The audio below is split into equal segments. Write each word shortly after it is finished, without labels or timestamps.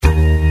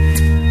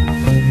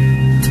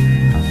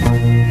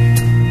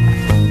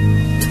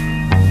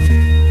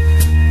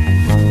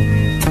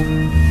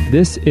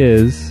This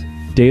is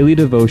Daily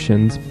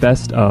Devotions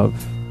Best Of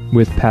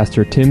with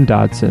Pastor Tim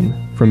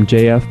Dodson from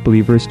JF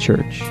Believers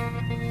Church.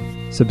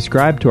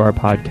 Subscribe to our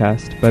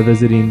podcast by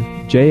visiting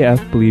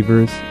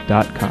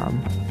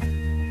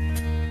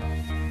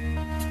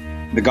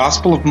jfbelievers.com. The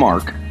Gospel of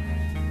Mark,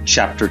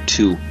 chapter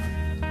 2.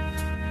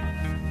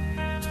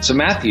 So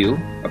Matthew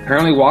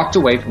apparently walked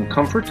away from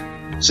comfort,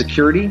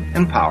 security,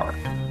 and power.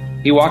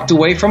 He walked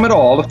away from it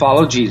all to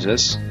follow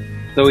Jesus,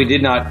 though he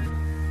did not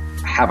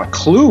have a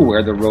clue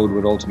where the road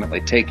would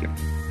ultimately take him.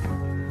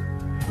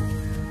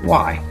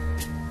 Why?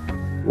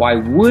 Why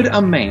would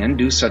a man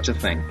do such a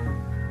thing?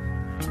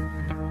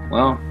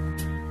 Well,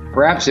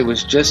 perhaps it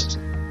was just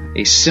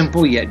a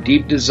simple yet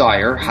deep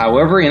desire,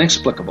 however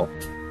inexplicable,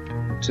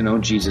 to know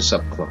Jesus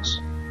up close.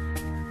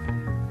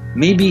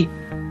 Maybe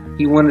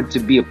he wanted to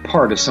be a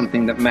part of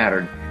something that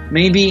mattered.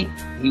 Maybe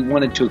he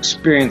wanted to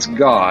experience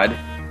God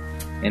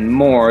in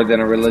more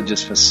than a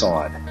religious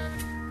facade.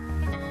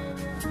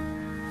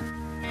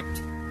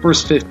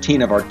 Verse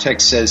 15 of our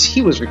text says,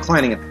 "He was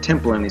reclining at the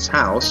table in his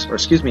house,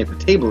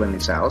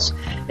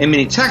 and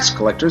many tax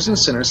collectors and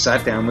sinners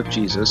sat down with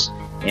Jesus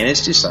and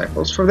his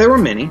disciples, for there were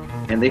many,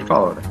 and they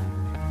followed him.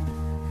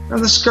 Now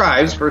the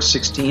scribes," verse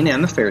 16,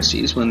 "and the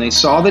Pharisees, when they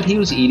saw that he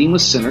was eating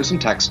with sinners and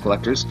tax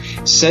collectors,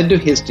 said to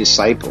his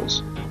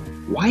disciples,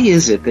 'Why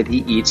is it that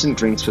he eats and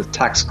drinks with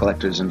tax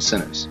collectors and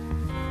sinners?'"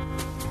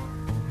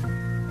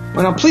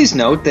 Well, now please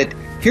note that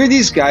here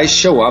these guys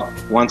show up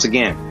once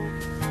again.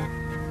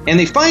 And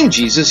they find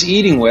Jesus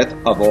eating with,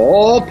 of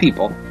all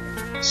people,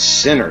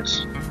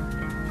 sinners.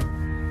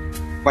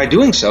 By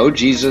doing so,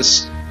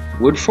 Jesus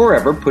would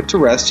forever put to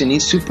rest any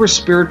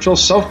super-spiritual,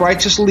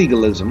 self-righteous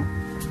legalism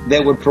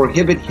that would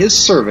prohibit his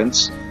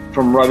servants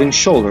from rubbing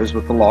shoulders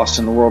with the lost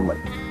and the worldly.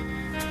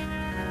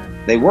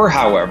 They were,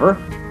 however,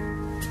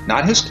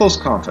 not his close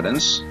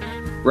confidants.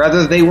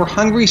 Rather, they were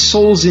hungry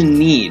souls in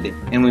need,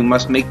 and we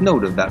must make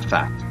note of that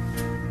fact.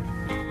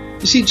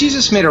 You see,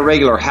 Jesus made a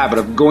regular habit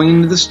of going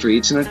into the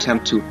streets in an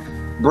attempt to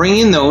bring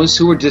in those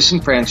who were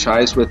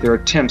disenfranchised with their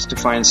attempts to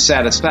find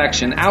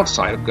satisfaction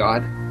outside of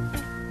God.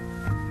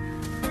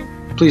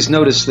 Please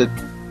notice that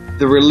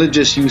the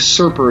religious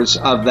usurpers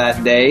of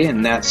that day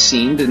and that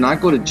scene did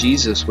not go to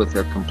Jesus with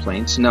their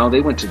complaints. No,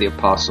 they went to the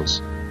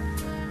apostles.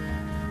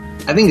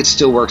 I think it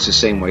still works the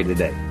same way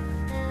today.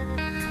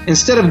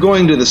 Instead of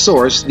going to the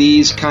source,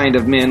 these kind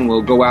of men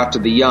will go after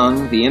the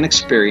young, the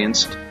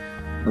inexperienced,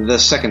 the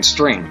second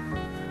string,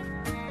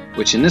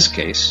 which in this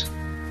case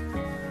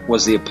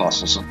was the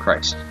apostles of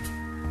Christ.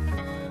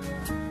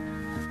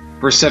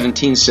 Verse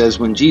 17 says,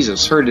 "When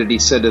Jesus heard it, he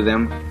said to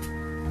them,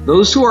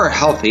 'Those who are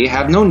healthy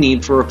have no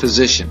need for a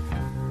physician,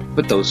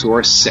 but those who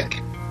are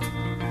sick.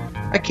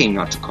 I came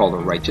not to call the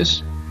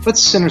righteous, but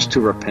sinners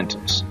to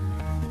repentance.'"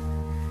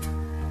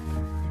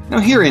 Now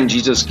herein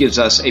Jesus gives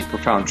us a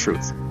profound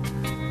truth,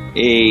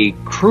 a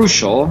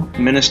crucial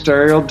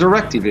ministerial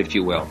directive, if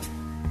you will.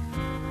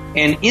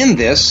 And in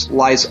this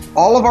lies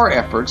all of our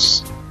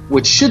efforts,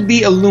 which should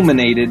be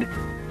illuminated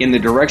in the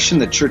direction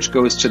the church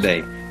goes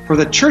today. For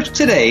the church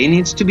today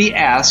needs to be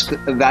asked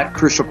that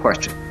crucial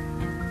question.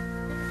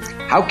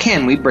 How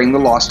can we bring the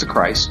lost to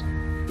Christ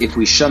if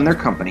we shun their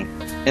company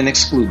and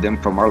exclude them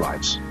from our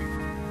lives?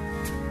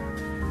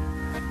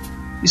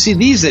 You see,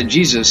 these that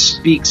Jesus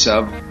speaks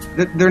of,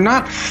 they're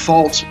not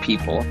false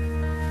people.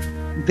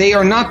 They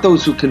are not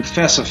those who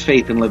confess a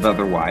faith and live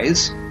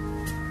otherwise.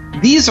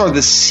 These are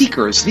the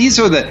seekers. These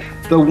are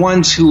the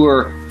ones who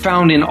are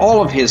found in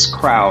all of his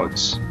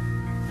crowds.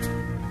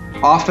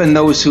 Often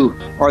those who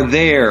are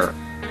there,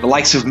 the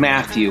likes of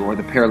Matthew or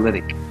the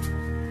paralytic.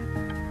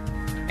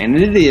 And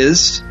it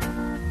is,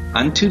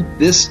 unto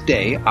this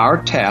day, our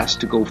task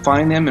to go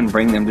find them and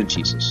bring them to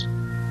Jesus.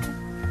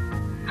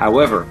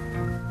 However,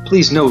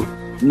 please note,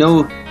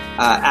 no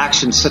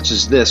action such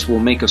as this will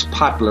make us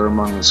popular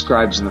among the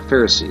scribes and the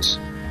Pharisees.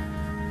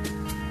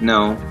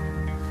 No,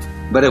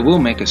 but it will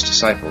make us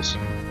disciples.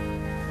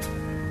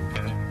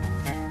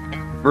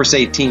 Verse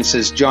 18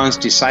 says, "John's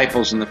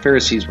disciples and the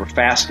Pharisees were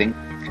fasting,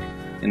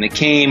 and they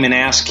came and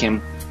asked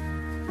him,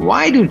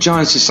 'Why do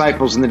John's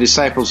disciples and the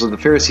disciples of the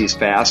Pharisees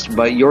fast,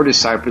 but your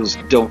disciples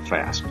don't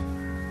fast?'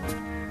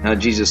 Now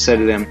Jesus said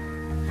to them,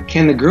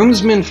 'Can the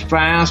groomsmen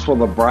fast while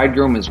the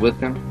bridegroom is with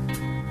them?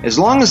 As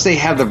long as they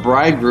have the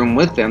bridegroom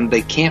with them,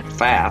 they can't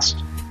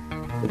fast.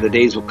 But the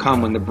days will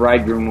come when the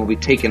bridegroom will be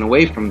taken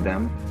away from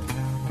them,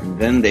 and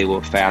then they will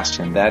fast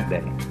in that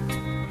day.'"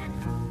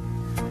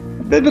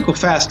 Biblical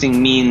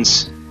fasting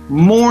means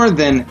more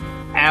than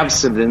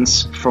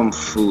abstinence from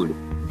food.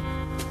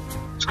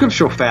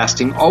 Scriptural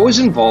fasting always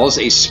involves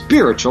a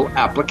spiritual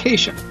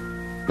application.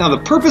 Now, the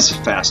purpose of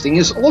fasting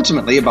is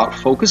ultimately about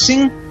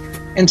focusing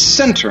and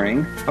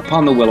centering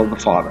upon the will of the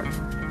Father.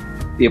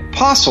 The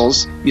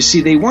apostles, you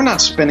see, they were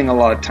not spending a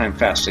lot of time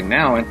fasting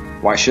now, and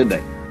why should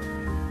they?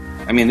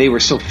 I mean, they were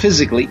so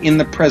physically in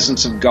the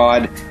presence of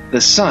God the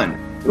Son.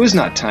 It was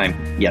not time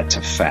yet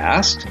to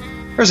fast.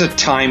 There's a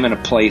time and a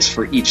place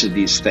for each of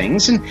these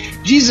things, and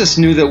Jesus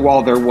knew that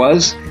while there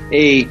was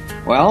a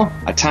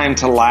time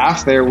to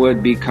laugh, there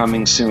would be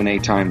coming soon a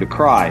time to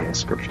cry, as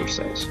Scripture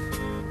says.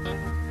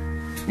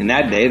 In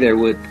that day, there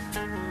would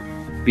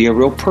be a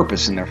real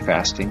purpose in their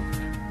fasting,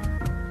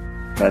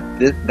 but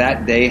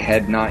that day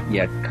had not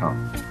yet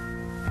come.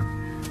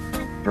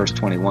 Verse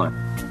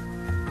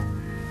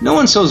 21. No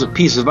one sews a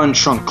piece of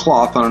unshrunk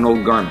cloth on an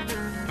old garment,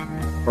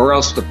 or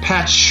else the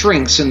patch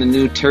shrinks and the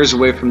new tears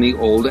away from the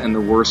old, and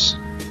the worse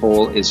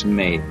hole is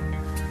made.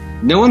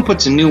 No one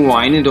puts a new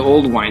wine into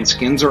old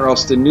wineskins, or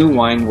else the new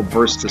wine will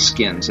burst the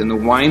skins, and the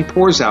wine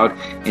pours out,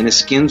 and the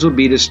skins will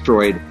be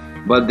destroyed.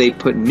 But they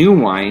put new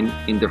wine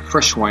into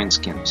fresh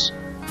wineskins.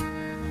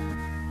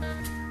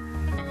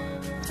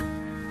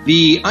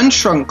 The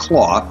unshrunk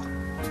cloth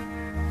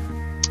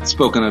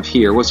spoken of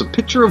here was a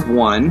picture of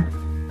one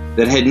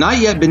that had not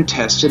yet been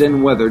tested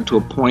and weathered to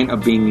a point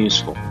of being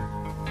useful.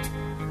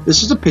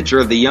 This is a picture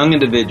of the young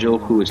individual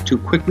who is too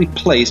quickly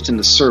placed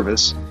into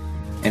service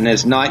and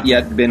has not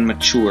yet been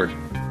matured.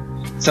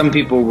 Some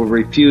people will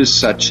refuse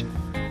such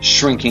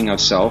shrinking of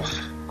self,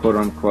 quote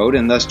unquote,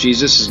 and thus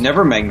Jesus is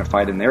never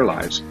magnified in their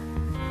lives.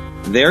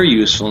 Their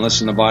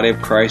usefulness in the body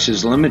of Christ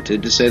is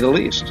limited, to say the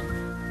least.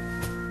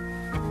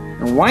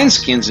 And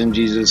wineskins in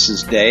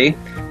Jesus' day,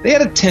 they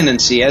had a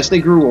tendency, as they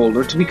grew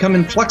older, to become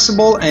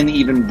inflexible and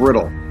even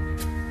brittle.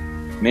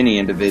 Many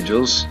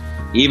individuals,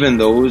 even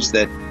those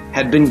that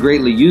had been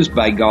greatly used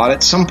by God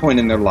at some point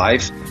in their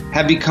life,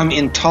 have become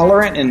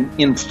intolerant and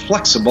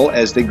inflexible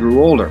as they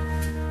grew older.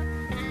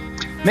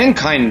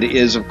 Mankind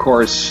is, of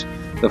course,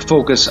 the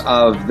focus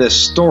of this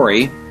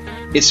story.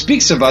 It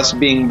speaks of us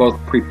being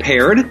both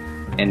prepared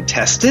and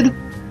tested,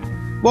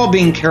 while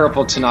being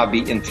careful to not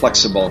be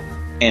inflexible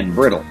and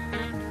brittle.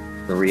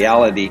 The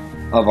reality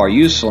of our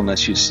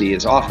usefulness, you see,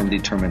 is often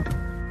determined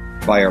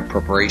by our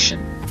preparation.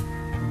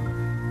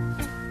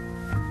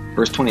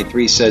 Verse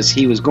 23 says,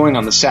 He was going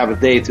on the Sabbath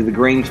day through the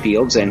grain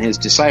fields, and his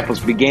disciples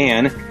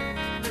began,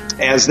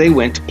 as they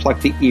went, to pluck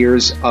the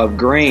ears of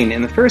grain.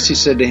 And the Pharisees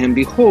said to him,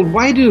 Behold,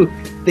 why do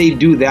they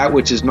do that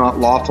which is not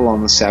lawful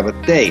on the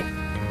Sabbath day?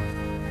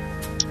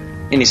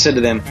 And he said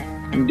to them,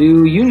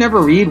 Do you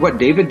never read what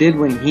David did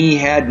when he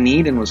had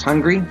need and was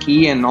hungry,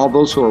 he and all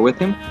those who were with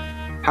him?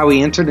 How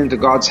he entered into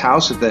God's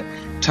house at the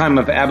time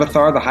of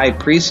Abiathar the high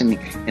priest,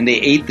 and they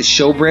ate the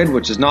showbread,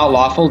 which is not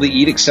lawful to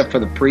eat except for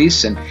the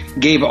priests, and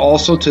gave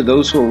also to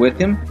those who were with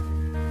him.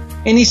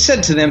 And he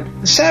said to them,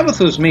 The Sabbath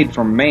was made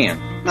for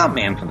man, not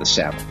man for the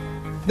Sabbath.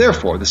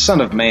 Therefore the Son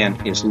of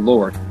Man is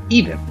Lord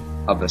even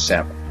of the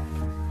Sabbath.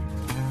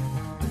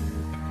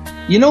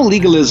 You know,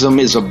 legalism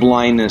is a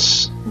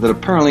blindness that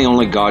apparently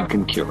only God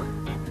can cure.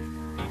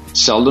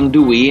 Seldom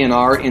do we, in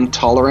our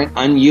intolerant,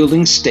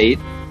 unyielding state,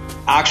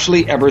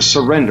 actually ever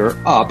surrender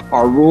up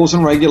our rules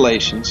and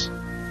regulations,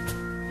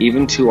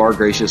 even to our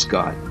gracious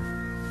God.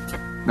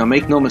 Now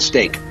make no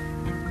mistake,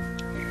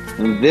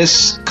 and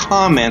this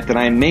comment that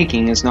I'm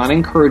making is not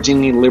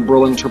encouraging a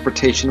liberal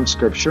interpretation of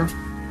Scripture.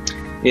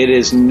 It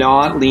is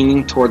not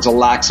leaning towards a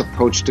lax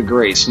approach to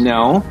grace.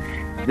 No,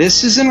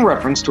 this is in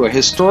reference to a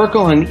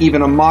historical and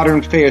even a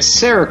modern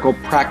pharisaical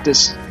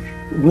practice,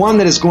 one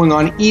that is going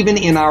on even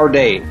in our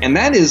day, and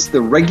that is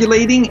the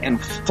regulating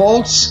and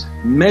false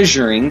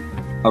measuring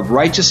of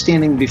righteous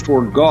standing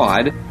before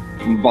God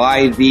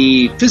by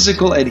the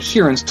physical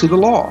adherence to the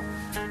law.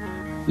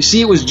 You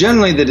see, it was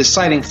generally the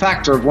deciding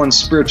factor of one's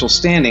spiritual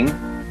standing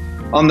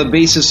on the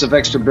basis of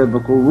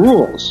extra-biblical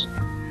rules,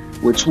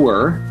 which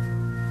were,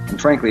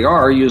 and frankly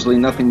are, usually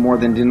nothing more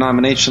than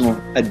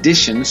denominational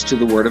additions to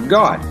the Word of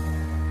God.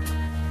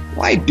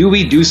 Why do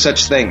we do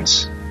such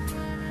things?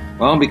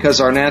 Well,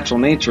 because our natural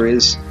nature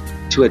is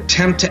to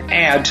attempt to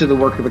add to the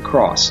work of the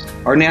cross.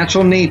 Our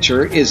natural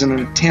nature is an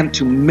attempt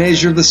to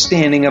measure the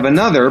standing of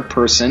another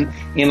person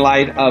in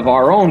light of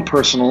our own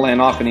personal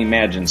and often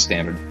imagined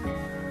standard.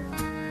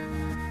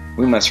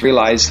 We must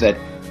realize that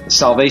the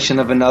salvation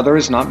of another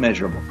is not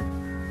measurable.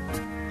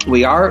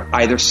 We are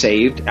either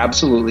saved,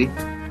 absolutely,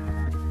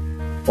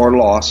 or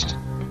lost,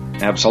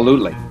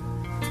 absolutely.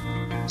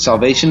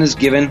 Salvation is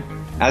given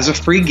as a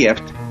free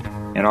gift,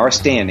 and our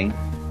standing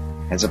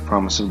as a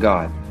promise of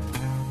God.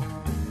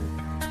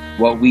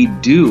 What we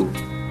do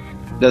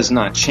does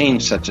not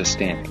change such a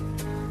standing.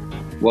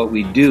 What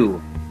we do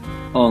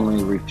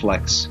only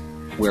reflects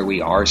where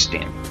we are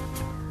standing.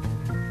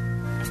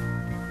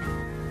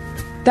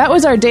 That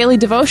was our daily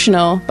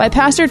devotional by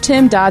Pastor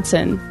Tim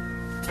Dodson.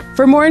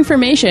 For more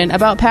information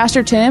about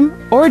Pastor Tim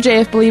or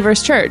JF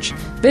Believers Church,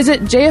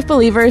 visit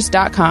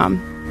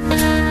jfbelievers.com.